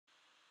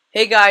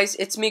Hey guys,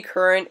 it's me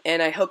Curren,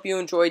 and I hope you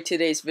enjoyed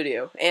today's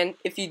video. And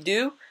if you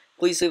do,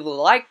 please leave a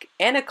like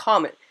and a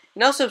comment.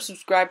 And also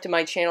subscribe to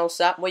my channel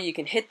so that way you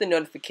can hit the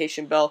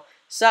notification bell,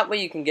 so that way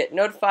you can get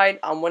notified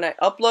on when I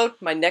upload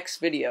my next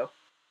video.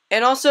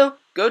 And also,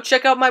 go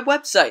check out my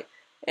website,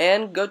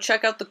 and go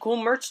check out the cool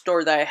merch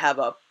store that I have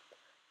up.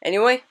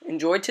 Anyway,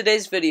 enjoy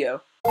today's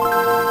video.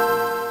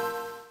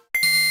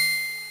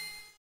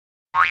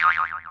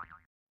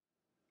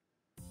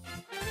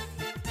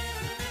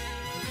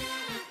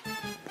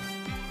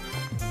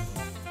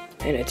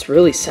 And it's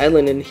really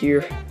silent in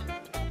here.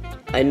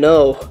 I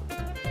know.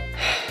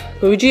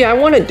 Luigi, I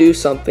want to do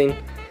something.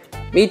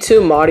 Me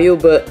too, Mario,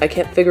 but I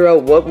can't figure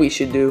out what we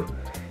should do.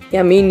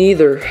 Yeah, me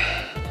neither.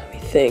 Let me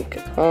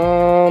think.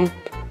 Oh,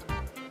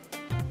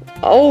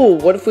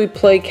 what if we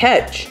play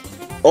catch?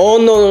 Oh,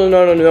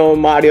 no,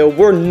 Mario.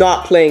 We're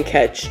not playing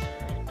catch.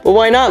 But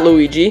why not,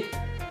 Luigi?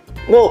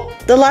 Well,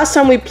 the last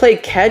time we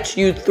played catch,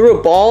 you threw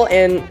a ball,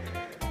 and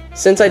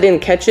since I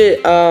didn't catch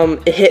it,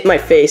 it hit my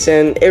face,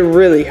 and it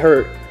really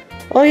hurt.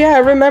 Oh yeah, I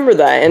remember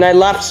that, and I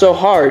laughed so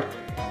hard.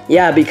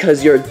 Yeah,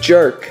 because you're a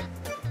jerk.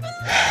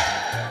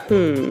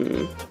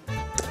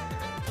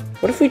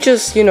 What if we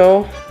just,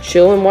 chill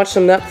and watch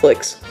some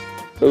Netflix?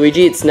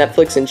 Luigi, it's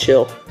Netflix and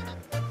chill.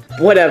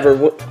 Whatever,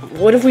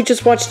 what if we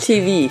just watch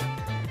TV?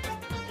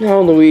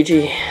 No,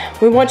 Luigi,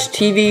 we watch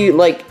TV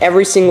like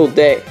every single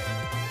day.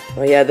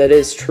 Oh yeah, that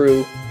is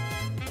true.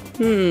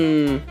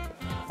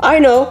 I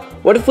know,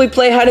 what if we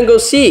play hide and go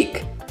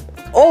seek?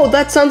 Oh,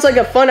 that sounds like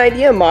a fun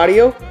idea,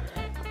 Mario.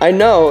 I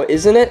know,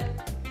 isn't it?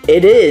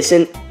 It is,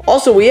 and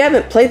also we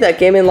haven't played that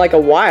game in like a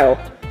while.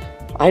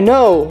 I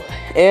know,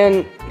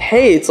 and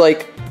hey, it's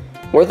like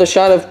worth a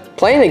shot of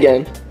playing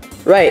again.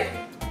 Right,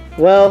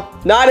 well,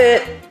 not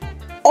it.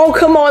 Oh,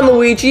 come on,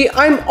 Luigi,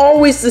 I'm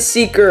always the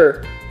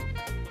seeker.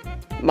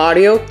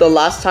 Mario, the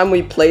last time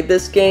we played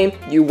this game,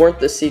 you weren't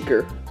the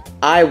seeker.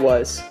 I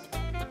was.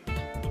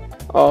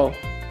 Oh.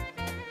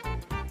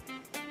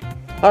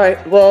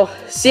 Alright, well,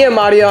 see ya,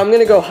 Mario, I'm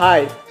gonna go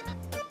hide.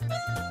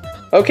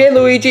 Okay,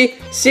 Luigi,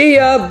 see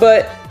ya,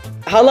 but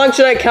how long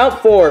should I count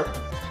for?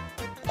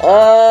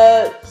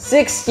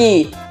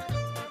 60.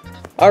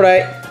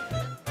 Alright.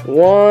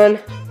 1,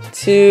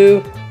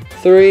 2,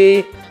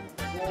 3.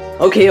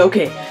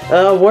 Okay.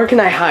 Where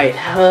can I hide?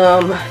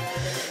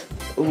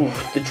 Ooh,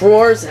 the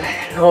drawers?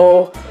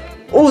 No.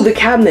 Oh, the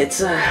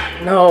cabinets?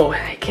 No,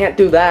 I can't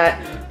do that.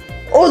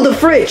 Oh, the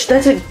fridge!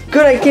 That's a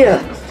good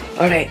idea.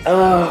 Alright,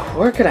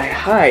 where could I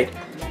hide?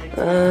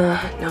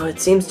 No,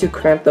 it seems too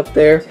cramped up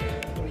there.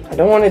 I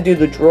don't want to do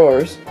the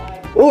drawers.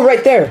 Oh,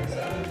 right there.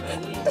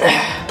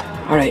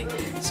 Alright,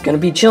 it's gonna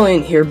be chilly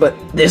in here, but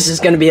this is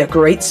gonna be a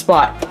great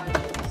spot.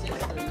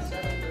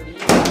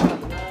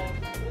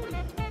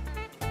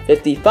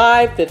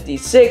 55,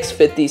 56,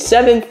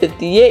 57,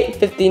 58,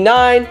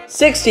 59,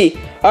 60.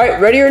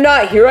 Alright, ready or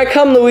not, here I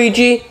come,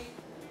 Luigi.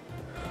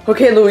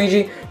 Okay,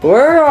 Luigi,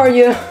 where are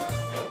you?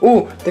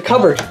 Ooh, the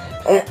cupboard.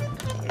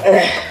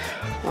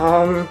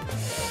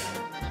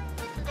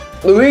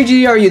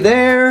 Luigi, are you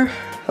there?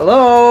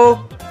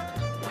 Hello?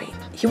 Wait,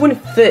 he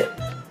wouldn't fit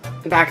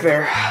back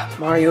there.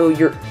 Mario,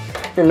 your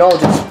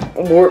knowledge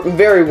is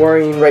very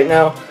worrying right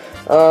now.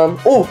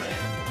 Oh,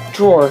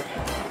 drawer.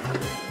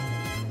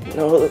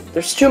 No,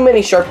 there's too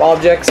many sharp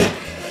objects.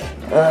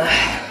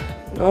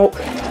 No.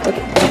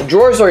 Okay.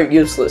 Drawers are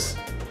useless.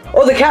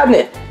 Oh, the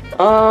cabinet.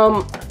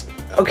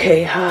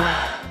 Okay.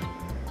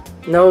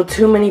 No,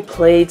 too many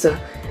plates.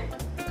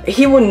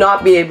 He would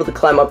not be able to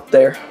climb up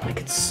there.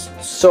 Like, it's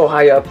so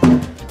high up.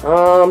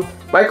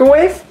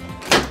 Microwave?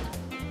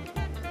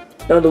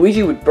 No,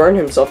 Luigi would burn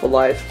himself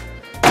alive.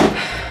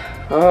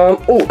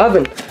 Oh,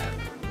 oven.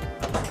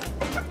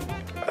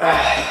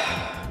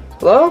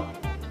 Hello?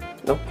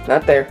 Nope,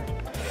 not there.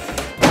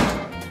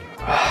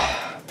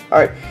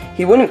 Alright,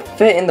 he wouldn't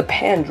fit in the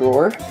pan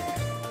drawer.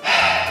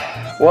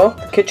 Well,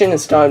 the kitchen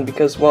is done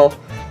because, well,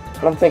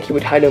 I don't think he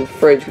would hide in the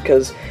fridge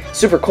because it's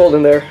super cold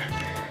in there.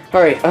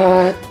 Alright,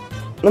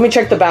 let me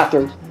check the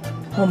bathroom.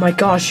 Oh my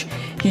gosh,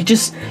 he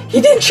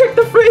didn't check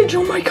the fridge,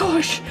 oh my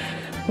gosh.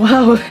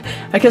 Wow,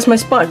 I guess my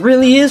spot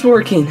really is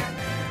working.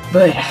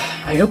 But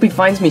I hope he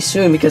finds me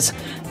soon because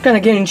it's kind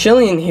of getting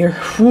chilly in here.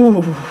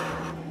 Whew.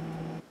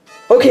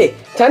 Okay,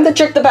 time to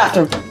check the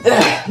bathroom.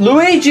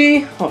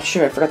 Luigi! Oh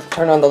shoot, I forgot to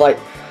turn on the light.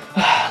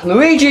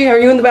 Luigi, are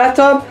you in the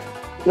bathtub?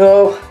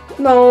 No.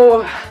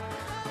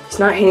 He's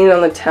not hanging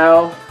on the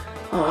towel.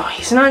 Oh,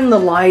 he's not in the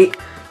light.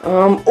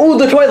 Oh,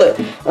 the toilet.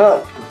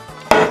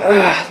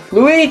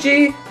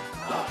 Luigi!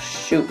 Oh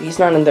shoot, he's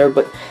not in there,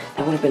 but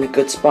that would have been a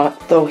good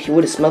spot, though he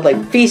would have smelled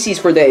like feces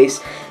for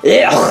days.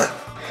 Ugh.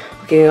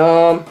 Okay,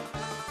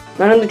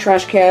 not in the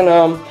trash can.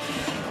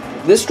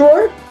 This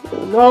drawer?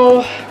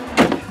 No.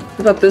 What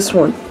about this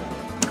one?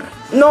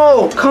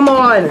 No, come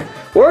on.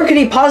 Where could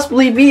he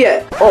possibly be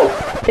at? Oh,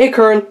 hey,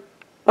 Curren.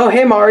 Oh,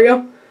 hey,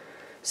 Mario.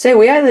 Say,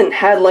 we hadn't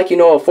had, like,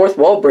 a fourth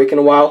wall break in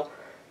a while.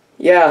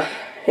 Yeah,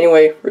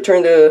 anyway,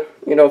 return to,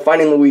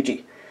 finding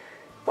Luigi.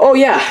 Oh,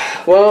 yeah,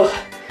 well,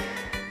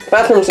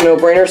 bathroom's a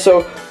no-brainer,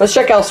 so let's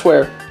check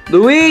elsewhere.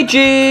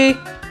 Luigi!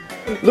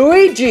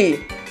 Luigi!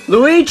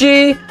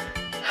 Luigi!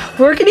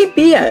 Where can he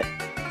be at?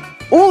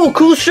 Oh,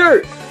 cool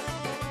shirt!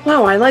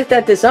 Wow, I like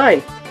that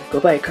design. Go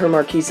by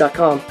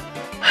It'sAMiiCurren.com.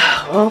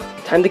 Well,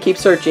 time to keep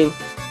searching.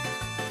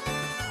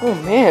 Oh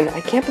man,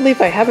 I can't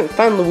believe I haven't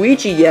found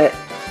Luigi yet.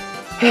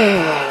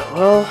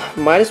 Well,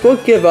 might as well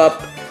give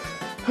up.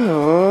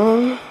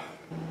 Aww.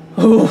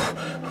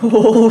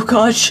 Oh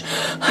gosh,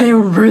 I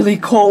am really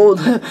cold.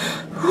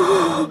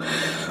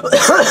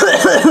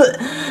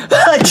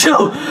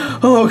 Achoo!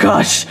 Oh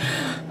gosh,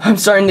 I'm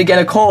starting to get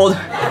a cold.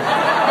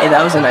 Hey,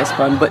 that was a nice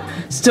pun, but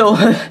still,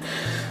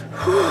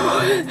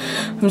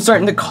 I'm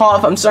starting to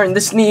cough, I'm starting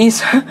to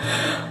sneeze.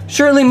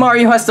 Surely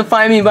Mario has to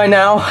find me by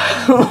now.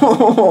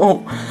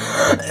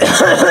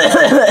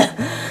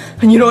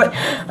 And you know what?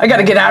 I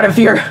gotta get out of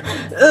here.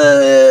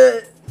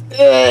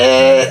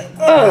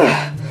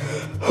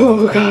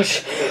 Oh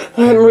gosh,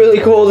 I'm really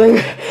cold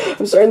and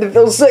I'm starting to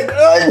feel sick.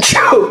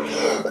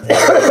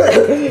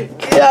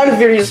 Get out of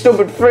here, you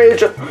stupid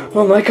fridge.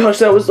 Oh my gosh,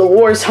 that was the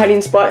worst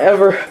hiding spot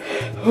ever.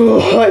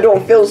 Oh, I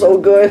don't feel so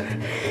good.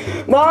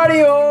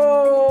 Mario!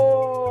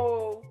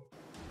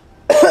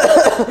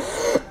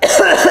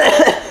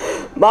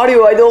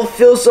 Mario, I don't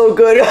feel so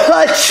good.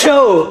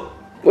 Achoo!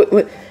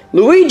 What?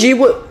 Luigi,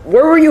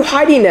 where were you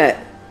hiding at?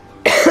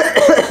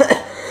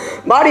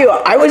 Mario,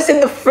 I was in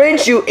the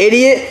fridge, you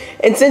idiot.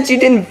 And since you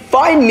didn't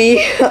find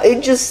me, I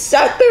just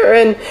sat there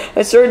and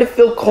I started to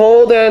feel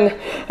cold and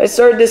I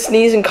started to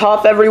sneeze and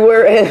cough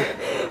everywhere. And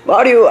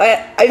Mario,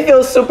 I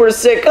feel super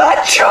sick.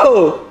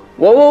 Achoo!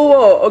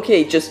 Whoa.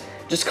 Okay, just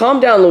calm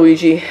down,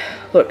 Luigi.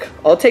 Look,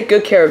 I'll take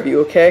good care of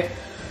you, okay?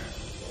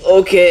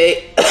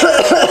 Okay.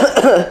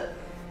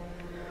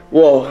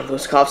 Whoa,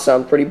 those coughs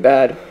sound pretty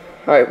bad.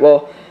 Alright,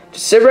 well,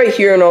 just sit right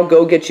here and I'll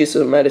go get you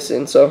some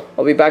medicine, so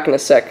I'll be back in a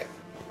sec.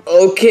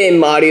 Okay,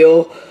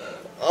 Mario.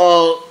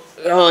 Oh,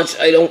 gosh,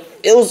 I don't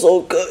feel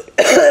so good.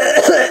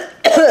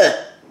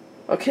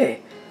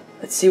 Okay,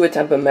 let's see what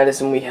type of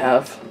medicine we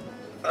have.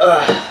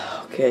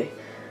 Okay.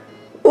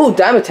 Ooh,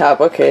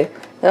 Dimetap, okay.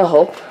 That'll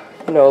help.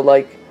 You know,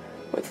 like,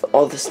 with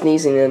all the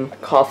sneezing and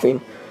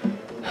coughing.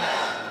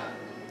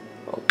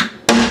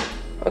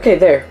 Okay,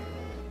 there.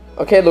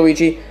 Okay,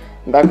 Luigi,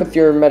 I'm back with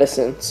your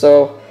medicine.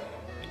 So,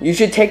 you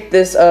should take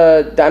this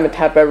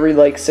Dimetap every,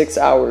 like, 6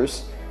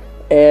 hours.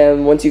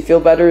 And once you feel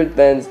better,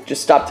 then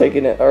just stop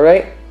taking it,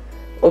 alright?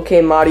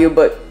 Okay, Mario,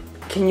 but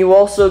can you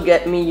also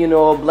get me, you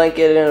know, a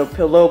blanket and a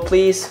pillow,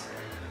 please?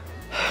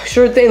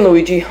 Sure thing,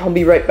 Luigi. I'll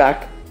be right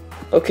back.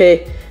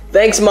 Okay,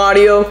 thanks,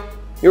 Mario.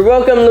 You're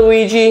welcome,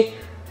 Luigi.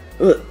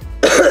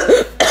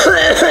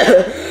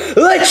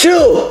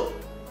 Achoo!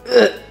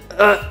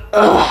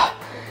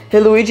 Hey,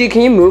 Luigi,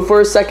 can you move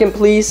for a second,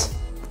 please?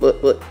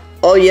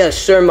 Oh, yeah,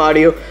 sure,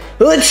 Mario.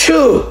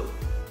 Achoo!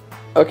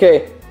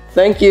 Okay,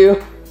 thank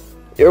you.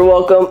 You're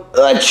welcome.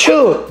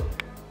 Achoo!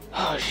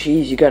 Oh,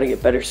 jeez, you gotta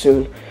get better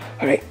soon.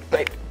 Alright,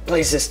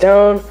 place this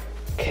down.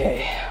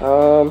 Okay,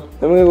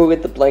 then we go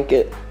get the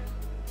blanket.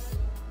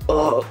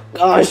 Oh,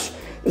 gosh,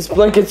 this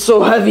blanket's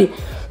so heavy.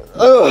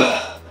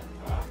 Ugh.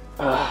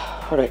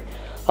 Alright,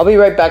 I'll be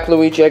right back,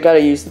 Luigi. I gotta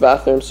use the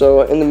bathroom,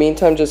 so in the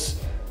meantime,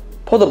 just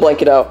pull the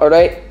blanket out,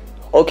 alright?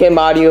 Okay,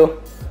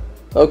 Mario.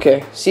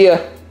 Okay, see ya.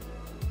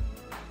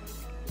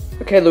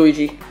 Okay,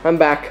 Luigi, I'm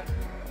back.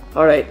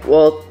 Alright,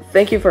 well,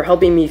 thank you for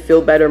helping me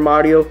feel better,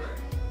 Mario.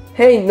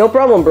 Hey, no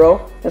problem,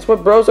 bro. That's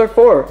what bros are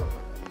for.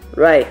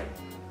 Right.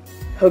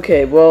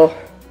 Okay, well,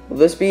 will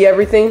this be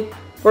everything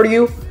for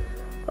you?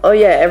 Oh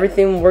yeah,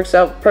 everything works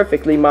out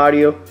perfectly,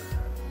 Mario.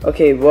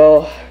 Okay,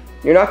 well,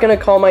 you're not gonna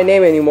call my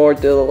name anymore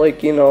to,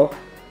 like, you know,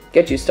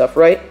 get you stuff,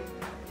 right?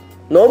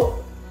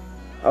 Nope.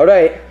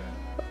 Alright.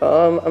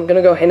 I'm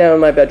gonna go hang out in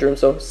my bedroom,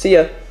 so see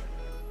ya.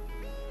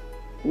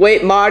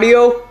 Wait,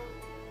 Mario?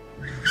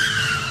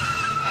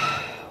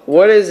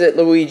 What is it,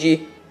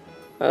 Luigi?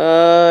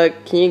 Can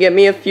you get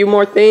me a few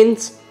more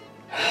things?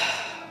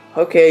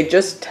 Okay,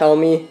 just tell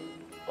me.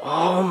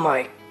 Oh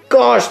my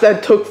gosh,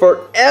 that took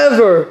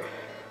forever!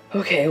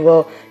 Okay,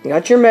 well, I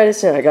got your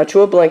medicine, I got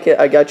you a blanket,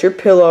 I got your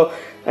pillow,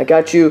 I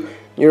got you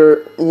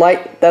your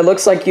light that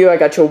looks like you, I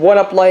got your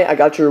 1-up light, I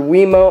got your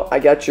Wiimote, I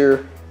got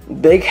your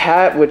big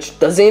hat, which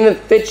doesn't even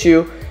fit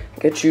you, I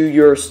got you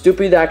your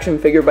stupid action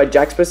figure by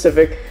Jack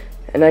Specific,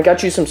 and I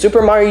got you some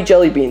Super Mario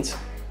jelly beans.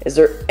 Is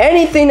there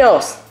anything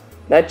else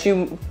that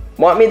you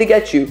want me to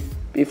get you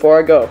before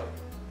I go?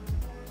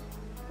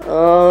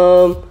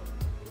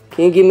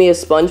 Can you give me a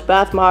sponge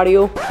bath,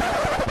 Mario?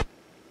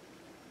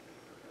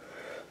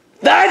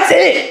 That's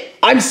it!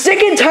 I'm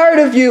sick and tired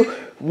of you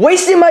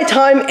wasting my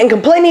time and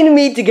complaining to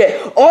me to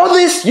get all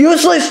this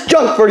useless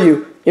junk for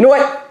you. You know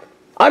what?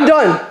 I'm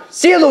done.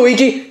 See you,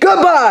 Luigi.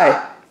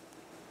 Goodbye!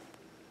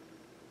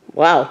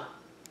 Wow.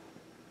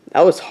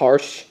 That was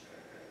harsh.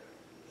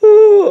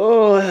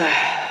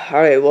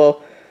 Alright,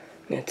 well,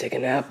 I'm gonna take a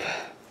nap.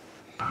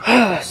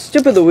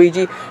 Stupid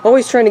Luigi,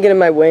 always trying to get in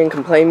my way and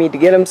complain me to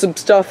get him some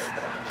stuff.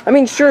 I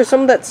mean, sure,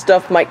 some of that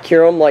stuff might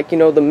cure him, like, you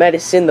know, the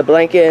medicine, the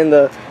blanket, and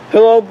the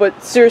pillow,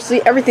 but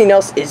seriously, everything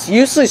else is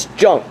useless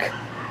junk.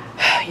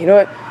 You know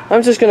what?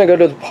 I'm just gonna go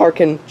to the park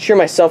and cheer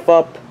myself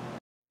up.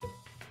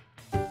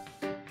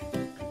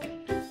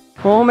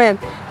 Oh man,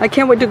 I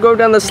can't wait to go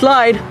down the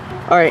slide.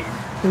 All right,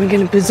 let me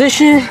get in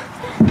position,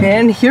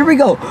 and here we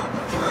go.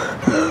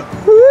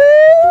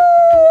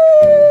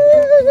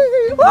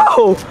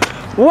 Whoa!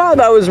 Wow,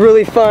 that was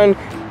really fun.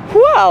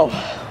 Wow!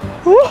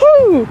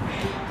 Woohoo!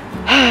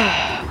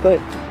 But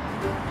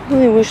I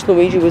really wish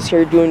Luigi was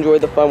here to enjoy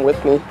the fun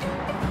with me. You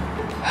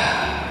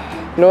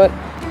know what?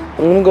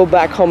 I'm gonna go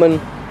back home and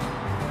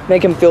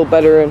make him feel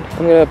better, and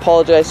I'm gonna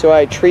apologize to how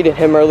I treated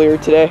him earlier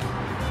today.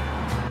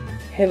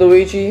 Hey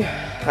Luigi,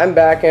 I'm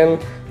back,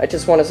 and I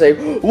just want to say,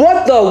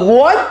 what the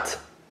what?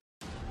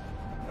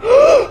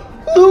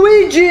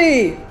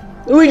 Luigi!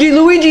 Luigi!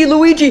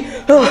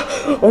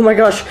 Oh my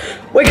gosh!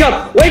 Wake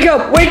up!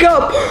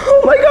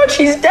 Oh my gosh,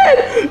 he's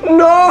dead!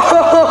 No!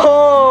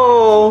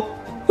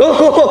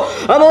 Oh,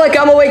 I'm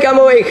awake!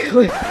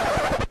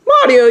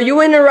 Mario,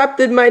 you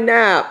interrupted my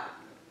nap.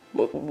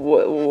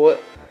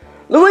 What?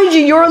 Luigi,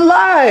 you're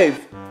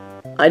alive!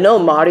 I know,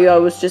 Mario, I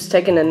was just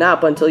taking a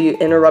nap until you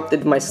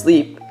interrupted my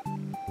sleep.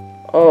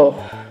 Oh,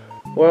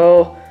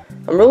 well,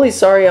 I'm really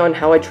sorry on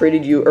how I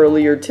treated you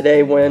earlier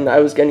today when I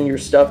was getting your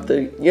stuff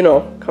to, you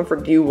know,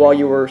 comfort you while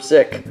you were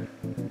sick.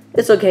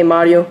 It's okay,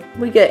 Mario.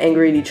 We get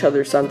angry at each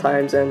other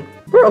sometimes, and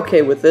we're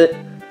okay with it.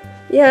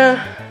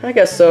 Yeah, I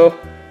guess so.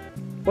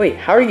 Wait,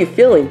 how are you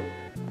feeling?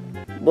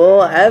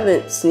 Well, I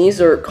haven't sneezed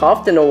or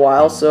coughed in a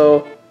while,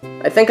 so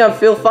I think I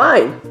feel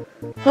fine.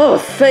 Oh,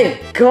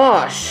 thank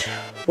gosh.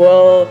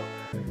 Well,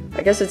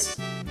 I guess it's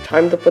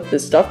time to put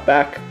this stuff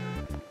back.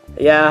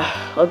 Yeah,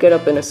 I'll get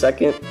up in a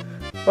second.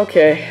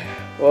 Okay,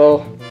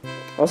 well,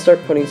 I'll start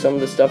putting some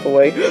of the stuff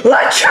away.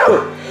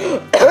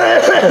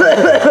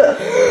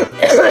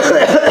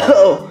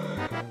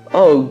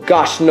 Oh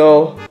gosh,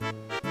 no.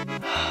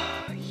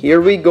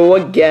 Here we go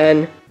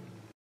again.